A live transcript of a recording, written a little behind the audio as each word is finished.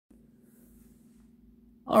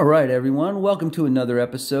All right, everyone. Welcome to another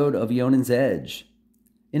episode of Ionan's Edge.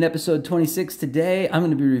 In episode 26 today, I'm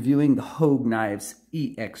going to be reviewing the Hogue knife's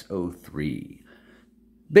EX03.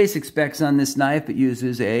 Basic specs on this knife: it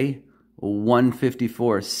uses a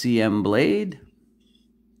 154 cm blade.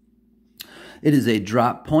 It is a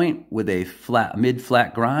drop point with a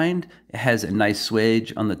mid-flat grind. It has a nice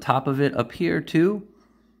swage on the top of it up here too.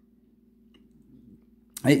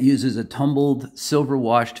 It uses a tumbled silver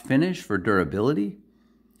washed finish for durability.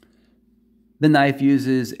 The knife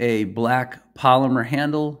uses a black polymer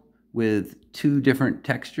handle with two different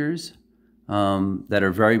textures that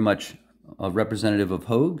are very much representative of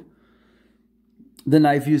Hogue. The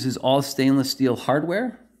knife uses all stainless steel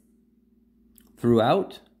hardware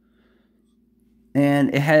throughout.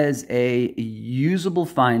 And it has a usable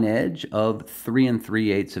fine edge of 3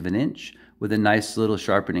 3/8 of an inch with a nice little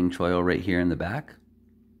sharpening choil right here in the back.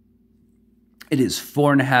 It is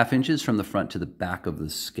 4.5 inches from the front to the back of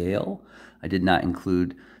the scale. I did not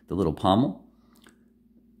include the little pommel.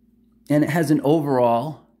 And it has an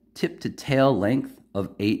overall tip to tail length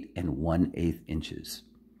of 8 1/8 inches.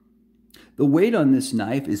 The weight on this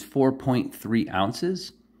knife is 4.3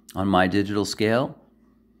 ounces on my digital scale.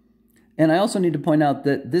 And I also need to point out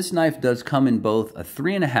that this knife does come in both a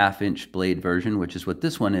 3.5 inch blade version, which is what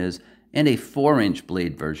this one is, and a 4-inch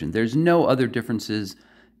blade version. There's no other differences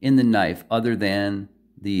in the knife other than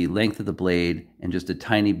the length of the blade and just a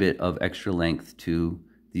tiny bit of extra length to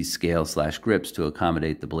these scale/grips to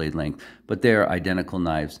accommodate the blade length, but they're identical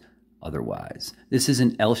knives otherwise. This is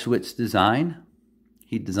an Elshwitz design.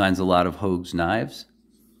 He designs a lot of Hogue's knives.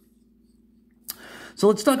 So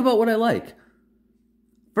let's talk about what I like.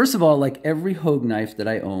 First of all, like every Hogue knife that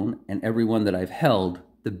I own and every one that I've held,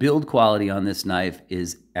 the build quality on this knife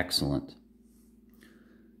is excellent.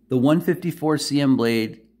 The 154 cm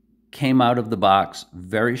blade came out of the box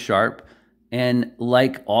very sharp, and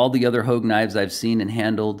like all the other Hogue knives I've seen and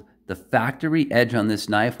handled, the factory edge on this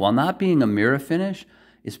knife, while not being a mirror finish,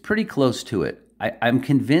 is pretty close to it. I'm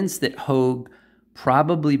convinced that Hogue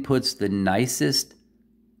probably puts the nicest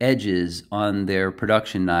edges on their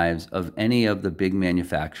production knives of any of the big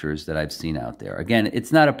manufacturers that I've seen out there. Again,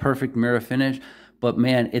 it's not a perfect mirror finish, but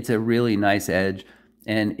man, it's a really nice edge,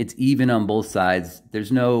 and it's even on both sides.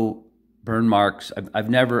 There's no burn marks.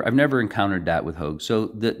 I've never encountered that with Hogue. So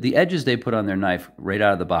the edges they put on their knife right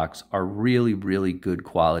out of the box are really, really good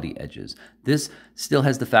quality edges. This still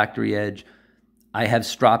has the factory edge. I have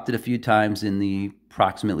stropped it a few times in the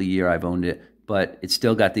approximately year I've owned it, but it's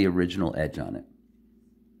still got the original edge on it.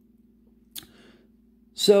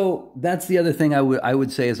 So that's the other thing I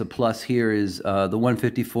would say is a plus here is the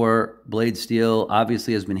 154 blade steel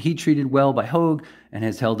obviously has been heat treated well by Hogue and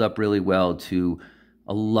has held up really well to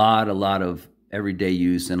a lot of everyday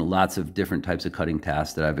use and lots of different types of cutting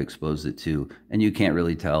tasks that I've exposed it to. And you can't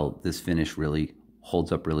really tell this finish really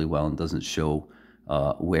holds up really well and doesn't show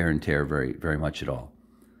wear and tear very much at all.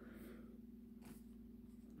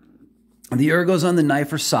 The ergos on the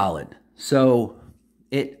knife are solid. So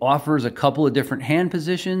it offers a couple of different hand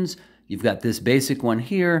positions. You've got this basic one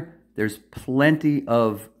here. There's plenty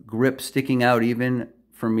of grip sticking out even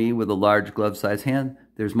for me with a large glove-sized hand.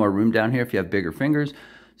 There's more room down here if you have bigger fingers.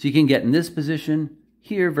 So you can get in this position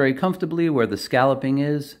here very comfortably where the scalloping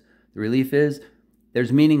is, the relief is.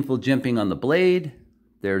 There's meaningful jimping on the blade.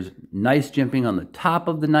 There's nice jimping on the top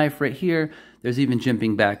of the knife right here. There's even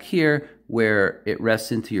jimping back here where it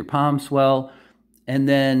rests into your palm swell. And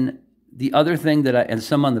then the other thing and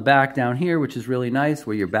some on the back down here, which is really nice,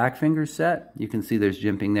 where your back finger's set. You can see there's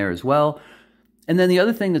jimping there as well. And then the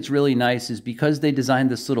other thing that's really nice is because they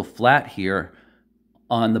designed this little flat here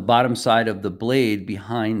on the bottom side of the blade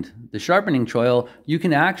behind the sharpening choil, you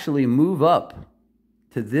can actually move up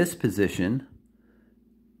to this position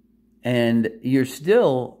and you're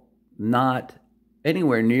still not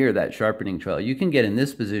anywhere near that sharpening choil. You can get in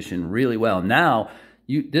this position really well. Now,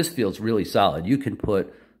 this feels really solid. You can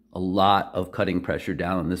put a lot of cutting pressure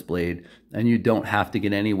down on this blade and you don't have to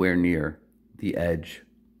get anywhere near the edge,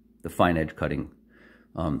 the fine edge cutting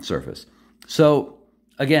surface. So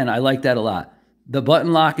again, I like that a lot. The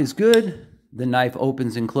button lock is good. The knife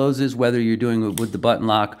opens and closes whether you're doing it with the button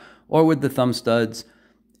lock or with the thumb studs.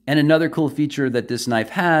 And another cool feature that this knife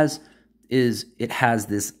has is it has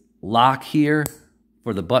this lock here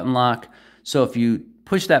for the button lock. So if you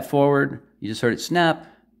push that forward, you just heard it snap,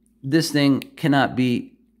 this thing cannot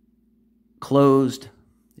be closed.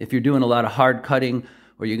 If you're doing a lot of hard cutting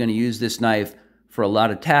or you're going to use this knife for a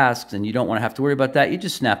lot of tasks and you don't want to have to worry about that, you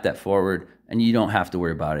just snap that forward and you don't have to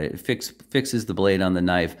worry about it. It fixes the blade on the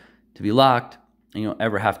knife to be locked, and you don't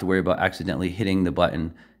ever have to worry about accidentally hitting the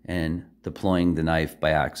button and deploying the knife by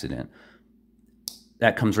accident.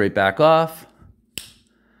 that comes right back off,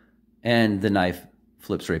 and the knife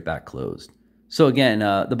flips right back closed. So again,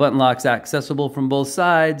 the button lock's accessible from both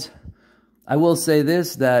sides. I will say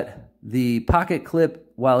this, that the pocket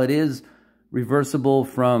clip, while it is reversible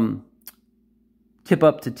from tip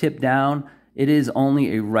up to tip down, it is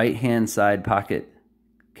only a right-hand side pocket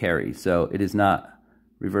carry, so it is not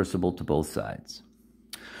reversible to both sides.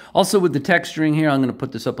 Also with the texturing here, I'm going to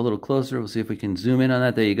put this up a little closer. We'll see if we can zoom in on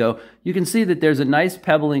that. There you go. You can see that there's a nice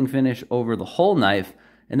pebbling finish over the whole knife,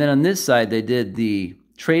 and then on this side they did the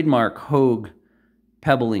trademark Hogue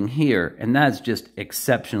pebbling here, and that's just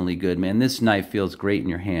exceptionally good, man. This knife feels great in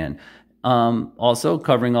your hand. Also,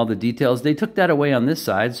 covering all the details, they took that away on this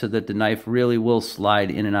side so that the knife really will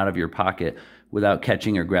slide in and out of your pocket without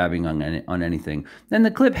catching or grabbing on anything. Then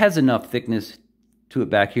the clip has enough thickness to it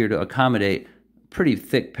back here to accommodate a pretty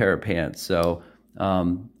thick pair of pants, so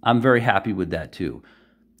I'm very happy with that too.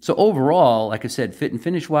 So overall, like I said, fit and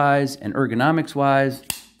finish wise and ergonomics wise,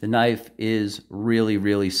 the knife is really,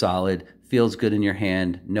 really solid. Feels good in your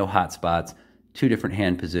hand, no hot spots, 2 different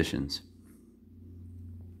hand positions.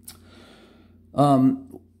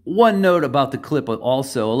 One note about the clip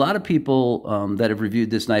also, a lot of people that have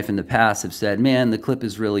reviewed this knife in the past have said, man, the clip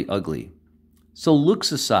is really ugly. So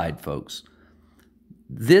looks aside, folks,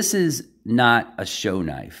 this is not a show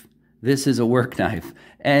knife. This is a work knife.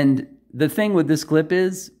 And the thing with this clip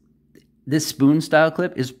is, this spoon style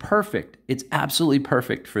clip is perfect. It's absolutely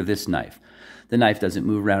perfect for this knife. The knife doesn't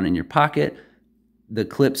move around in your pocket. The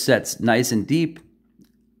clip sets nice and deep.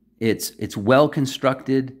 It's well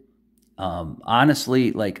constructed.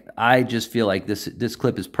 Honestly, like, I just feel like this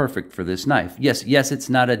clip is perfect for this knife. Yes, it's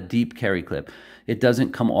not a deep carry clip. It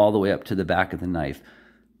doesn't come all the way up to the back of the knife.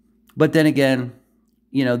 But then again,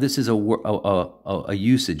 you know, this is a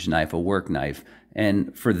usage knife, a work knife.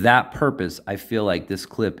 And for that purpose, I feel like this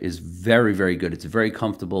clip is very, very good. It's very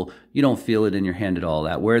comfortable. You don't feel it in your hand at all.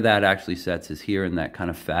 Where that actually sets is here in that kind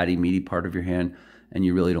of fatty, meaty part of your hand, and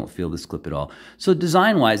you really don't feel this clip at all. So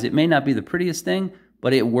design-wise, it may not be the prettiest thing,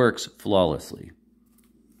 but it works flawlessly.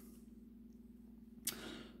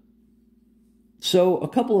 So a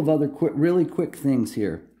couple of other really quick things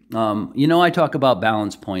here. You know, I talk about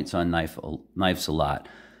balance points on knives a lot.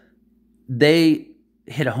 They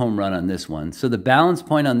hit a home run on this one. So the balance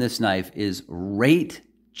point on this knife is right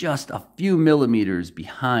just a few millimeters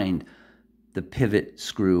behind the pivot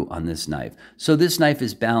screw on this knife. So this knife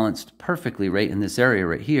is balanced perfectly right in this area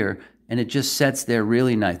right here, and it just sets there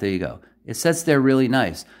really nice. There you go. It sets there really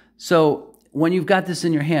nice. So when you've got this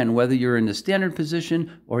in your hand, whether you're in the standard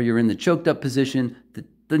position or you're in the choked up position,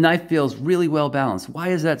 the knife feels really well balanced. Why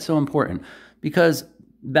is that so important? Because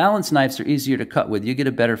balanced knives are easier to cut with. You get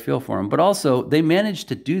a better feel for them. But also, they managed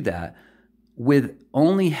to do that with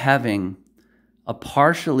only having a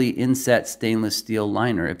partially inset stainless steel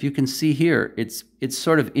liner. If you can see here, it's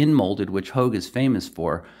sort of in-molded, which Hogue is famous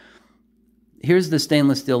for. Here's the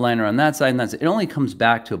stainless steel liner on that side, and that's it. It only comes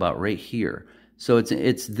back to about right here. So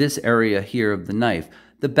it's this area here of the knife.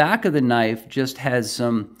 The back of the knife just has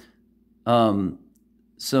some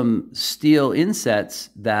steel insets,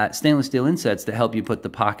 stainless steel insets, to help you put the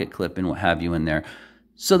pocket clip and what have you in there.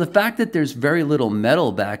 So the fact that there's very little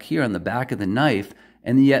metal back here on the back of the knife,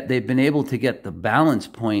 and yet they've been able to get the balance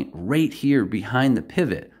point right here behind the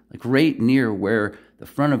pivot, like right near where the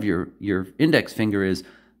front of your index finger is,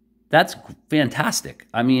 that's fantastic.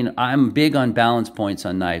 I mean, I'm big on balance points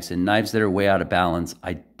on knives, and knives that are way out of balance,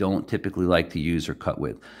 I don't typically like to use or cut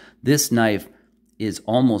with. This knife is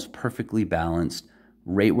almost perfectly balanced,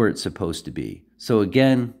 right where it's supposed to be. So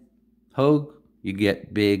again, Hogue, you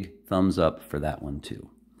get big thumbs up for that one too.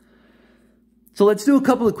 So let's do a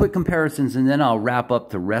couple of quick comparisons, and then I'll wrap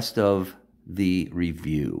up the rest of the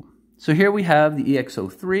review. So here we have the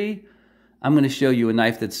EX03. I'm going to show you a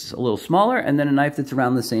knife that's a little smaller, and then a knife that's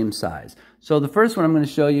around the same size. So the first one I'm going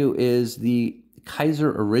to show you is the Kaiser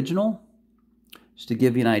Original. Just to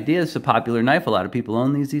give you an idea, it's a popular knife. A lot of people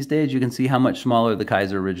own these days. You can see how much smaller the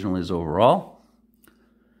Kaiser Original is overall.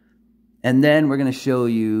 And then we're going to show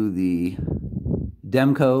you the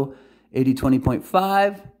Demco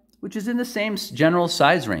 8020.5, which is in the same general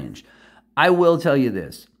size range. I will tell you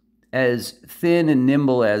this, as thin and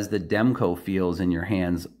nimble as the Demco feels in your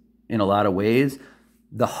hands in a lot of ways,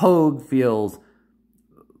 the Hogue feels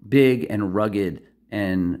big and rugged,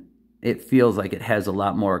 and it feels like it has a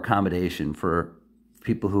lot more accommodation for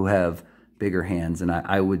people who have bigger hands, and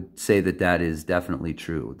I would say that that is definitely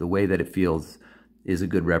true. The way that it feels is a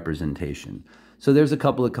good representation. So there's a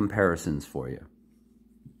couple of comparisons for you.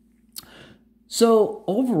 So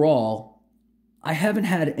overall, I haven't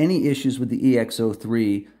had any issues with the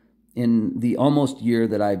EX03 in the almost year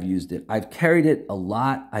that I've used it. I've carried it a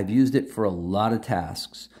lot. I've used it for a lot of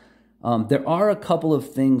tasks. There are a couple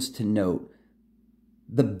of things to note.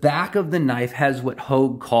 The back of the knife has what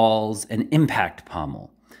Hogue calls an impact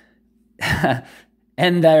pommel.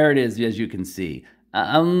 And there it is, as you can see.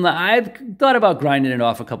 I've thought about grinding it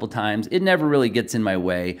off a couple times. It never really gets in my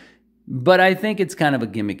way, but I think it's kind of a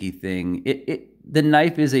gimmicky thing. The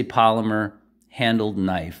knife is a polymer handled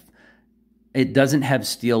knife. It doesn't have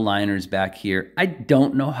steel liners back here. I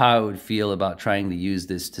don't know how I would feel about trying to use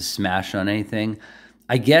this to smash on anything.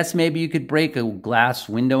 I guess maybe you could break a glass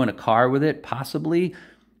window in a car with it, possibly,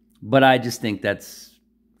 but I just think that's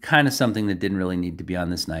kind of something that didn't really need to be on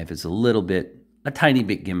this knife. It's a tiny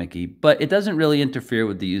bit gimmicky, but it doesn't really interfere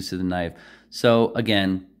with the use of the knife. So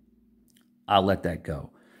again, I'll let that go.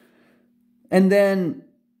 And then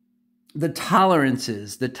the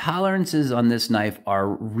tolerances on this knife are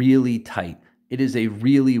really tight. It is a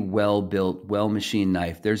really well-built, well-machined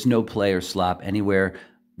knife. There's no play or slop anywhere.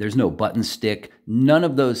 There's no button stick. None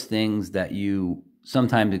of those things that you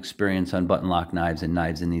sometimes experience on button lock knives and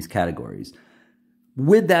knives in these categories.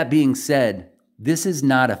 With that being said, this is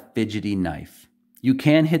not a fidgety knife. You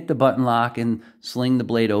can hit the button lock and sling the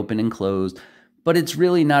blade open and closed, but it's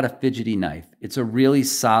really not a fidgety knife. It's a really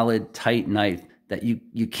solid, tight knife that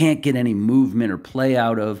you can't get any movement or play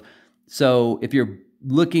out of. So if you're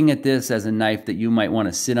looking at this as a knife that you might want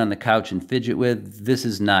to sit on the couch and fidget with, this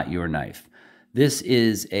is not your knife. This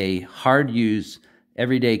is a hard use,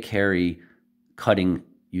 everyday carry cutting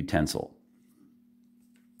utensil.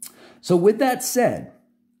 So with that said,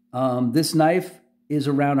 this knife is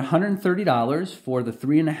around $130 for the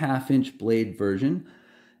 3.5-inch blade version.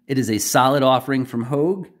 It is a solid offering from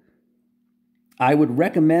Hogue. I would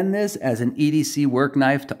recommend this as an EDC work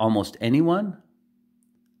knife to almost anyone.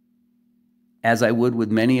 As I would with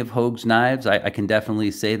many of Hogue's knives, I can definitely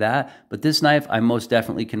say that. But this knife, I most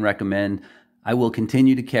definitely can recommend. I will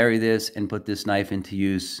continue to carry this and put this knife into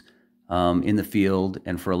use in the field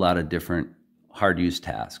and for a lot of different hard use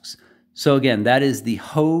tasks. So again, that is the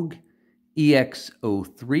Hogue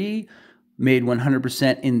EX03, made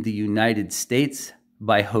 100% in the United States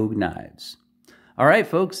by Hogue Knives. All right,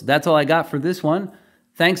 folks, that's all I got for this one.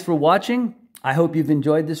 Thanks for watching. I hope you've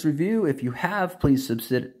enjoyed this review. If you have, please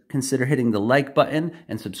consider hitting the like button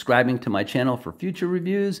and subscribing to my channel for future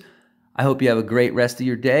reviews. I hope you have a great rest of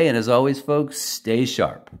your day, and as always, folks, stay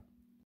sharp.